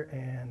Caesar,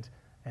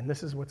 and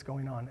this is what's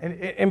going on.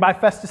 And by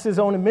Festus's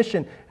own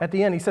admission at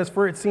the end, he says,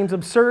 "For it seems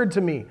absurd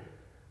to me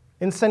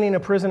in sending a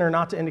prisoner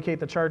not to indicate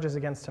the charges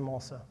against him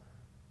also."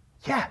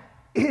 Yeah,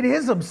 it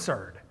is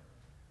absurd.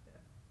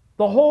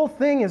 The whole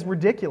thing is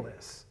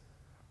ridiculous.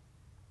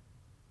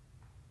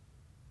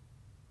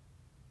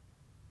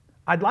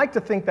 I'd like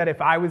to think that if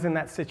I was in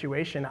that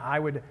situation, I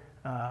would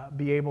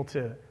be able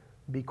to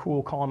be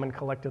cool, calm, and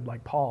collected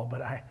like Paul,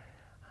 but I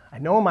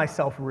know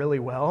myself really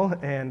well,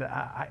 and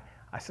I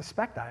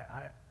suspect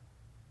I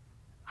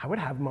would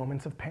have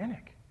moments of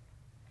panic.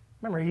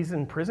 Remember, he's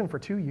in prison for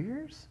 2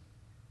 years?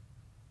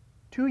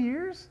 2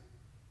 years?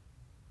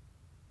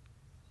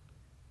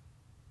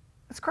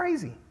 That's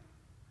crazy.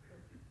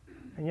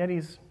 And yet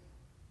he's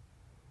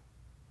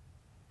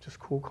just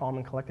cool, calm,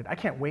 and collected. I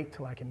can't wait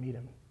till I can meet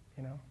him,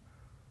 you know?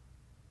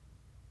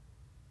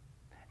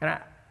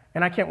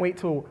 And I can't wait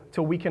till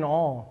we can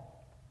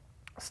all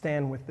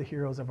stand with the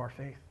heroes of our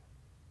faith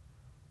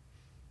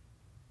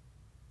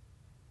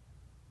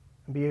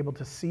and be able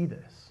to see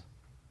this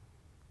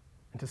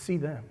and to see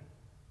them,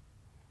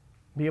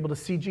 be able to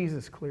see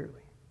Jesus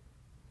clearly.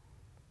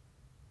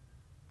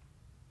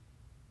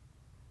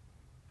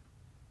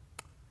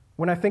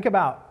 When I think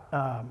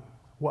about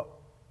what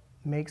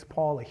makes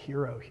Paul a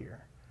hero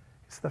here,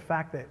 it's the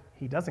fact that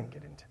he doesn't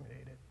get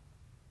intimidated.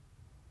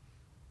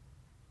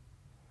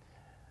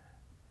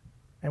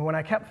 And when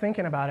I kept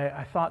thinking about it,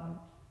 I thought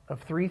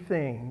of 3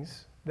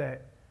 things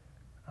that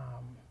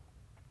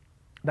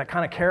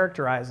kind of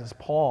characterizes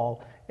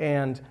Paul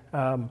and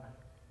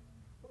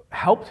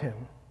helped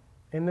him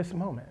in this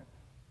moment.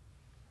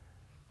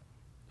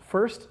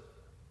 First,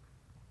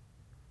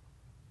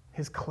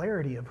 his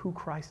clarity of who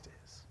Christ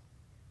is.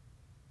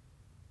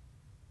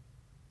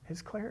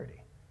 His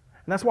clarity.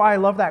 And that's why I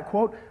love that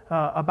quote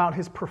about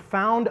his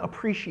profound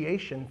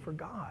appreciation for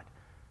God.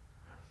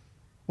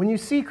 When you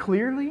see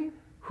clearly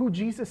who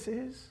Jesus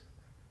is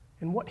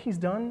and what he's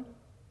done,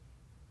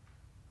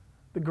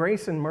 the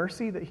grace and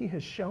mercy that he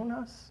has shown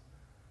us,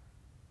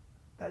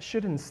 that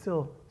should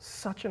instill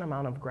such an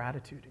amount of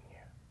gratitude in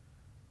you.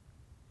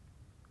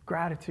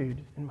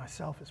 Gratitude in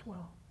myself as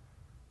well.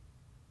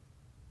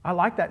 I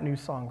like that new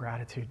song,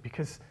 Gratitude,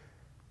 because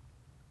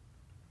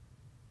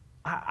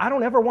I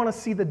don't ever want to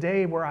see the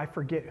day where I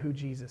forget who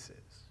Jesus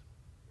is,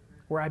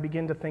 where I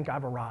begin to think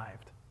I've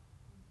arrived,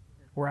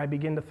 where I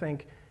begin to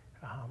think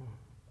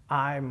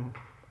I'm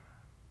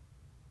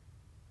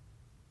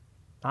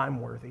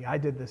worthy. I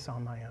did this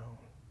on my own.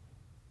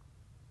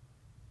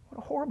 What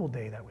a horrible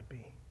day that would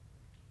be.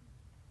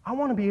 I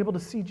want to be able to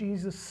see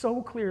Jesus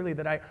so clearly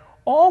that I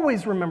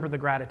always remember the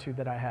gratitude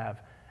that I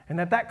have, and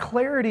that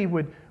clarity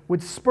would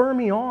spur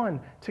me on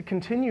to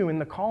continue in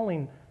the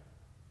calling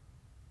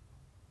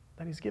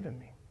that he's given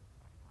me.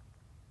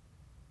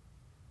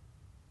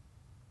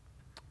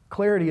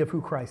 Clarity of who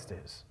Christ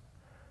is.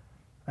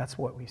 That's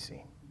what we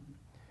see.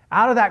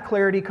 Out of that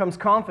clarity comes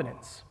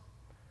confidence.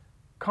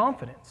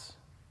 Confidence.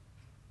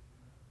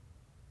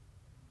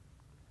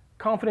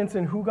 Confidence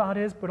in who God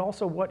is, but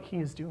also what he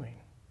is doing.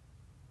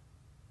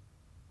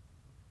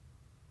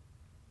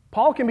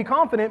 Paul can be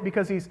confident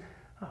because he's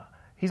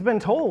been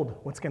told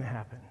what's going to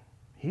happen.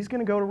 He's going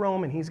to go to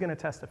Rome and he's going to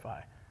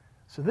testify.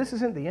 So this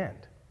isn't the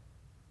end.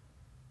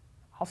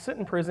 I'll sit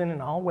in prison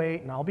and I'll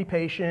wait and I'll be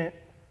patient.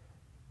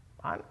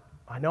 I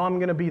know I'm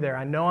going to be there.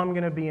 I know I'm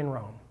going to be in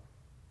Rome.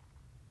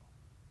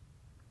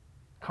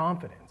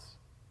 Confidence.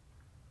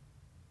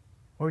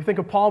 When we think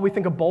of Paul, we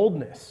think of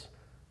boldness.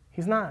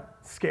 He's not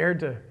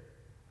scared to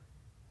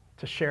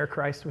share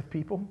Christ with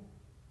people.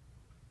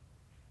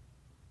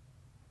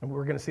 And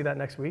we're going to see that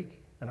next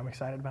week, and I'm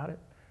excited about it.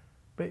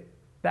 But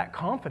that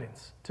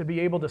confidence to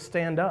be able to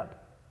stand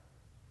up,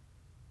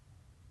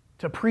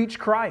 to preach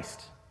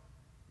Christ.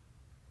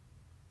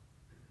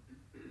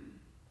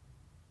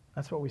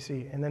 That's what we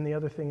see. And then the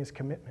other thing is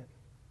commitment.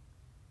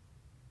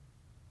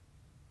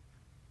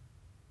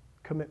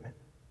 Commitment.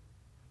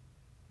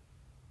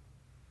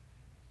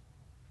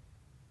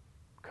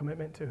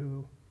 Commitment to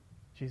who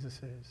Jesus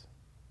is.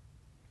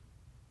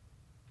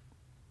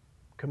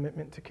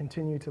 Commitment to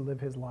continue to live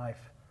his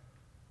life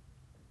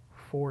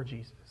for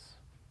Jesus,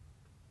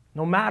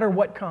 no matter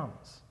what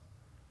comes.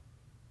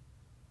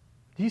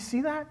 Do you see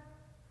that?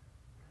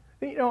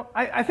 You know,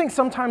 I think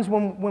sometimes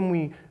when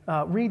we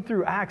read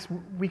through Acts,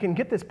 we can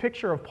get this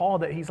picture of Paul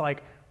that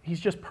he's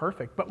just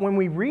perfect. But when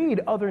we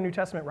read other New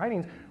Testament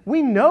writings,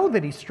 we know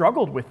that he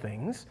struggled with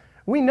things.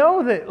 We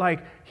know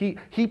that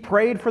he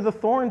prayed for the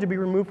thorn to be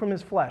removed from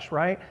his flesh,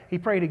 right? He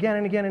prayed again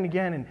and again and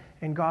again,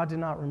 and God did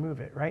not remove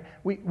it, right?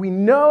 We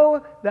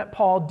know that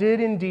Paul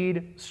did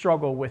indeed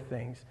struggle with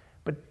things.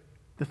 But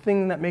the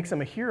thing that makes him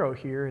a hero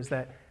here is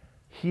that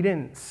he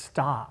didn't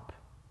stop.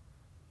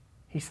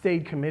 He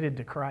stayed committed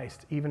to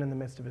Christ even in the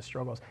midst of his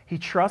struggles. He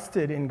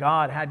trusted in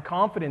God, had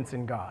confidence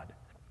in God,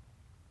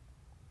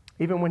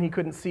 even when he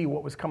couldn't see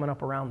what was coming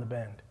up around the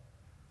bend,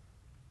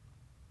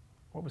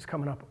 what was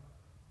coming up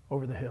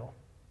over the hill.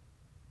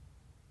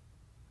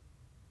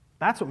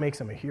 That's what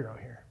makes him a hero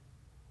here.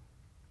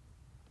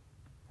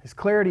 His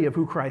clarity of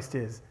who Christ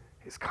is,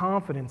 his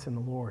confidence in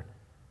the Lord,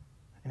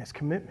 and his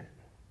commitment.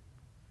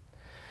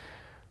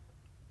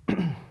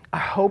 I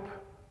hope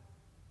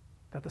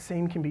that the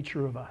same can be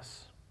true of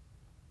us.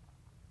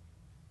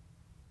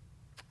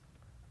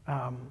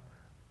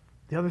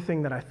 The other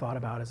thing that I thought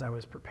about as I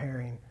was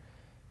preparing,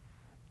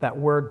 that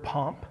word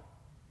pomp,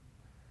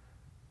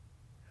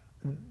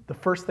 the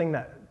first thing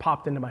that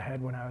popped into my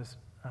head when I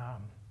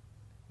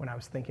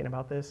was thinking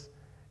about this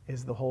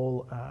is the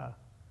whole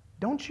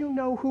 "don't you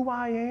know who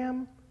I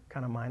am"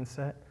 kind of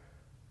mindset.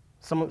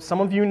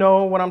 Some of you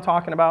know what I'm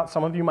talking about.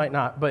 Some of you might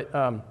not. But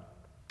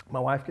my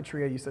wife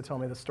Katria used to tell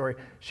me this story.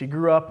 She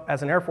grew up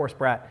as an Air Force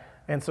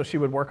brat, and so she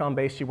would work on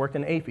base. She worked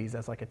in AAFES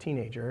as like a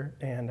teenager,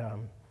 and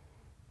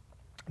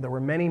there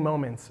were many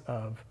moments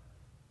of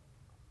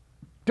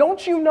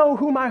 "don't you know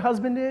who my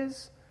husband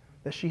is?"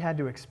 that she had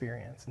to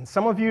experience. And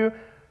some of you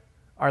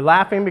are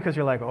laughing because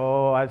you're like,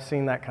 "Oh, I've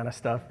seen that kind of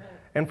stuff."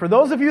 And for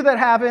those of you that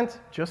haven't,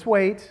 just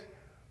wait.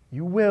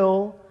 You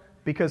will,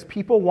 because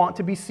people want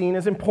to be seen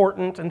as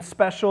important and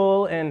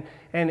special. And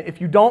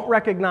if you don't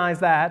recognize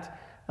that,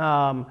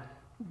 they're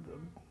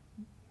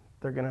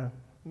going to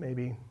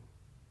maybe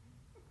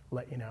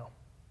let you know.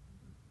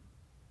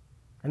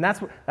 And that's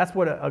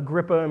what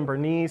Agrippa and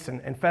Bernice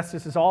and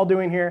Festus is all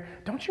doing here.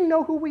 Don't you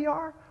know who we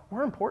are?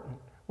 We're important.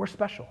 We're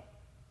special.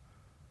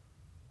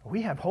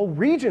 We have whole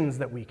regions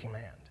that we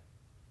command.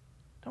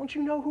 Don't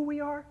you know who we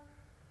are?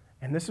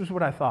 And this is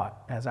what I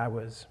thought as I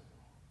was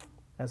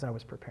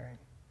preparing.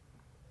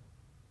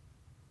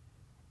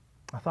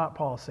 I thought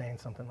Paul was saying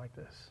something like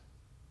this.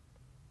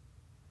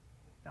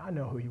 I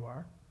know who you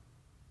are,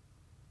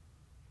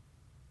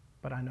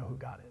 but I know who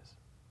God is.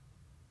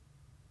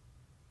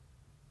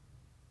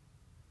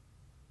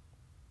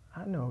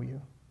 I know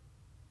you,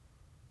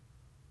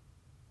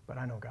 but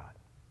I know God.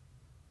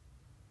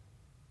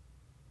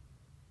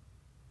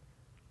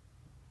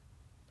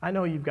 I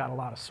know you've got a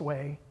lot of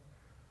sway,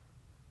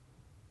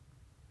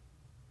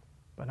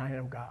 but I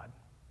know God.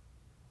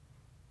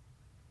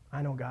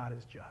 I know God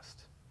is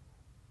just.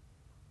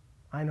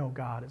 I know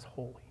God is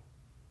holy.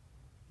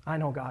 I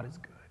know God is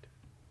good.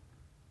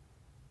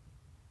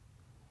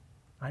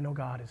 I know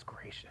God is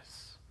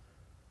gracious.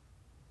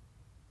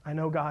 I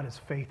know God is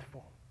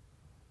faithful.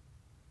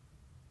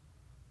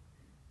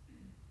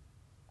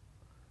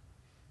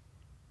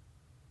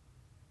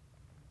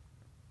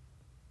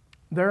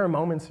 There are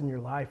moments in your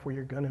life where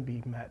you're going to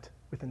be met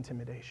with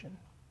intimidation,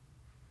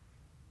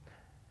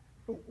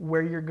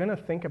 where you're going to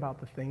think about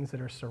the things that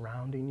are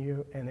surrounding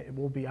you, and it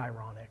will be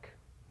ironic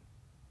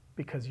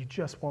because you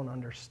just won't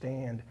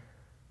understand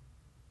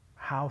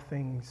how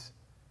things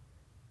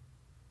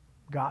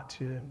got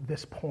to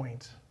this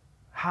point.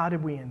 How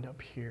did we end up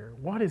here?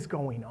 What is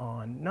going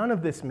on? None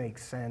of this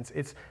makes sense.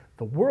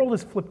 The world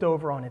is flipped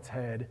over on its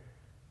head.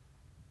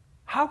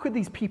 How could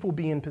these people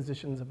be in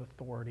positions of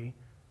authority?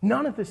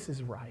 None of this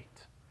is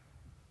right.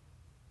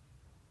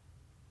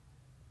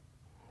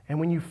 And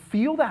when you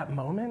feel that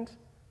moment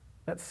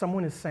that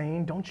someone is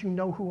saying, "Don't you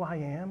know who I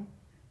am?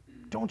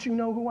 Don't you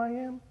know who I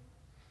am?"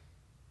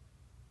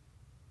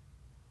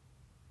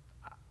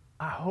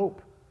 I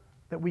hope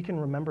that we can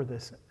remember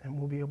this and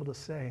we'll be able to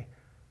say,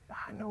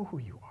 "I know who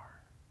you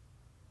are,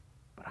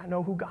 but I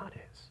know who God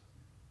is."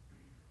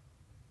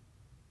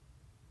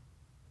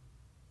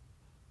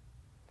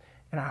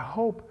 And I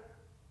hope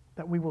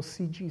that we will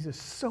see Jesus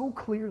so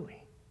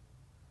clearly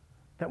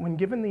that when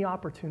given the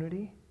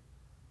opportunity,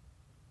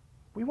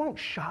 we won't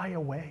shy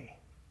away,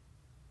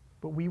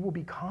 but we will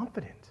be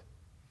confident.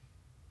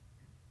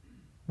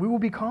 We will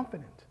be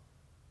confident.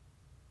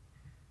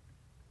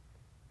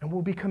 And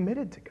we'll be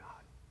committed to God.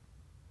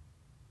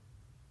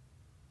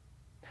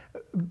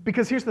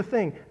 Because here's the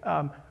thing,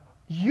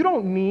 you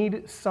don't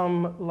need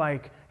some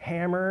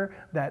hammer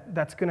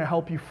that's going to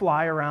help you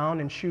fly around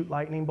and shoot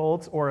lightning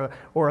bolts, or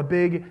a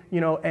big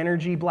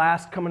energy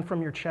blast coming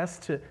from your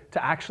chest to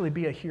actually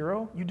be a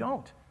hero. You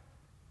don't.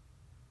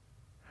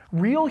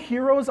 Real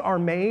heroes are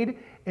made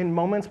in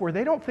moments where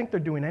they don't think they're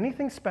doing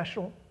anything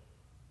special.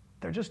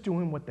 They're just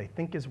doing what they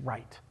think is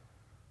right.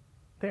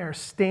 They are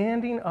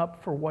standing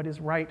up for what is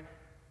right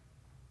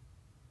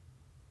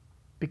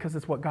because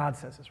it's what God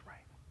says is right.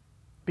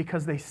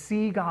 Because they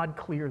see God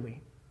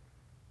clearly,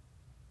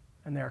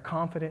 and they are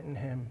confident in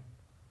him,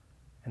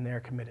 and they are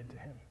committed to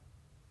him.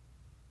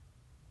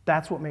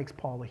 That's what makes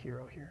Paul a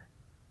hero here.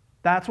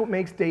 That's what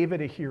makes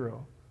David a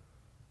hero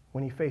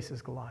when he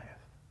faces Goliath.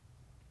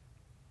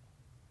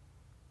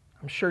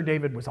 I'm sure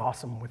David was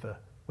awesome with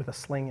a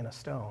sling and a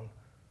stone,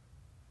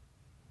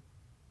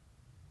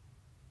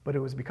 but it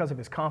was because of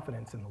his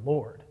confidence in the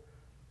Lord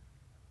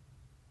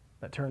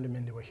that turned him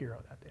into a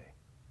hero that day.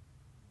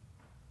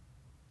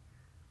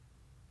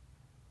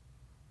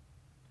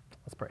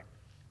 Let's pray.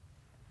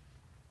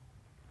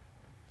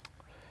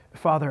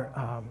 Father,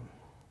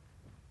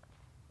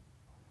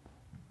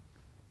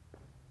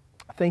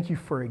 thank you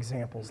for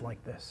examples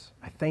like this.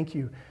 I thank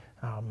you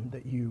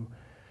that you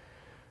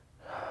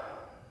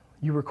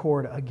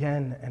record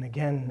again and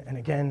again and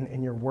again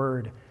in your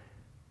word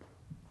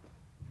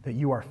that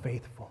you are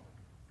faithful.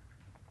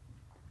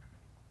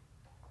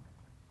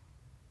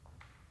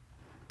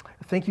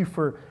 Thank you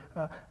for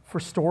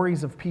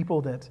stories of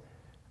people that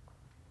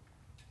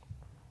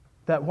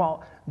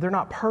while they're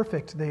not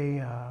perfect,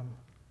 they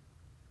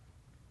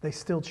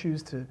still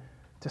choose to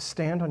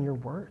stand on your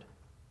word,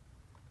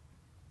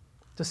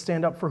 to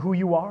stand up for who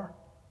you are,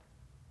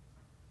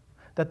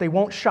 that they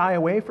won't shy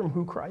away from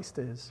who Christ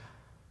is,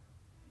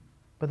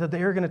 but that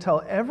they are going to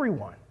tell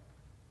everyone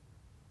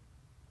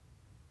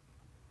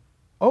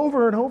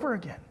over and over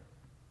again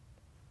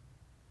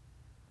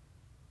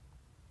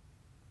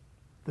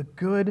the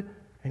good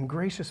and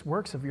gracious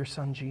works of your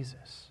Son,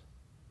 Jesus.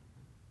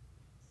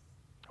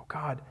 Oh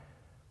God,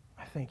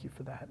 I thank you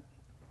for that.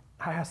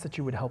 I ask that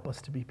you would help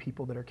us to be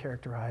people that are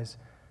characterized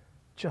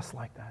just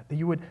like that, that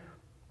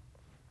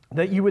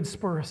you would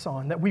spur us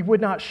on, that we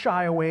would not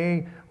shy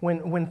away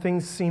when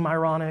things seem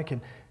ironic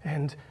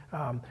and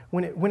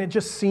when it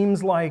just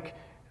seems like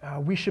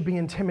we should be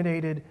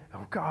intimidated.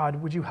 Oh God,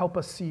 would you help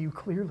us see you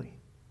clearly?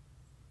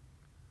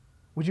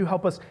 Would you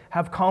help us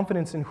have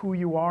confidence in who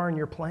you are and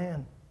your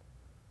plan?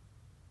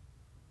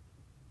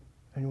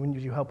 And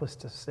would you help us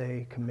to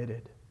stay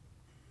committed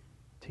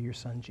to your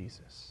Son,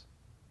 Jesus?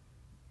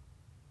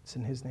 It's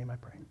in his name I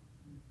pray.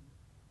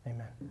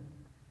 Amen.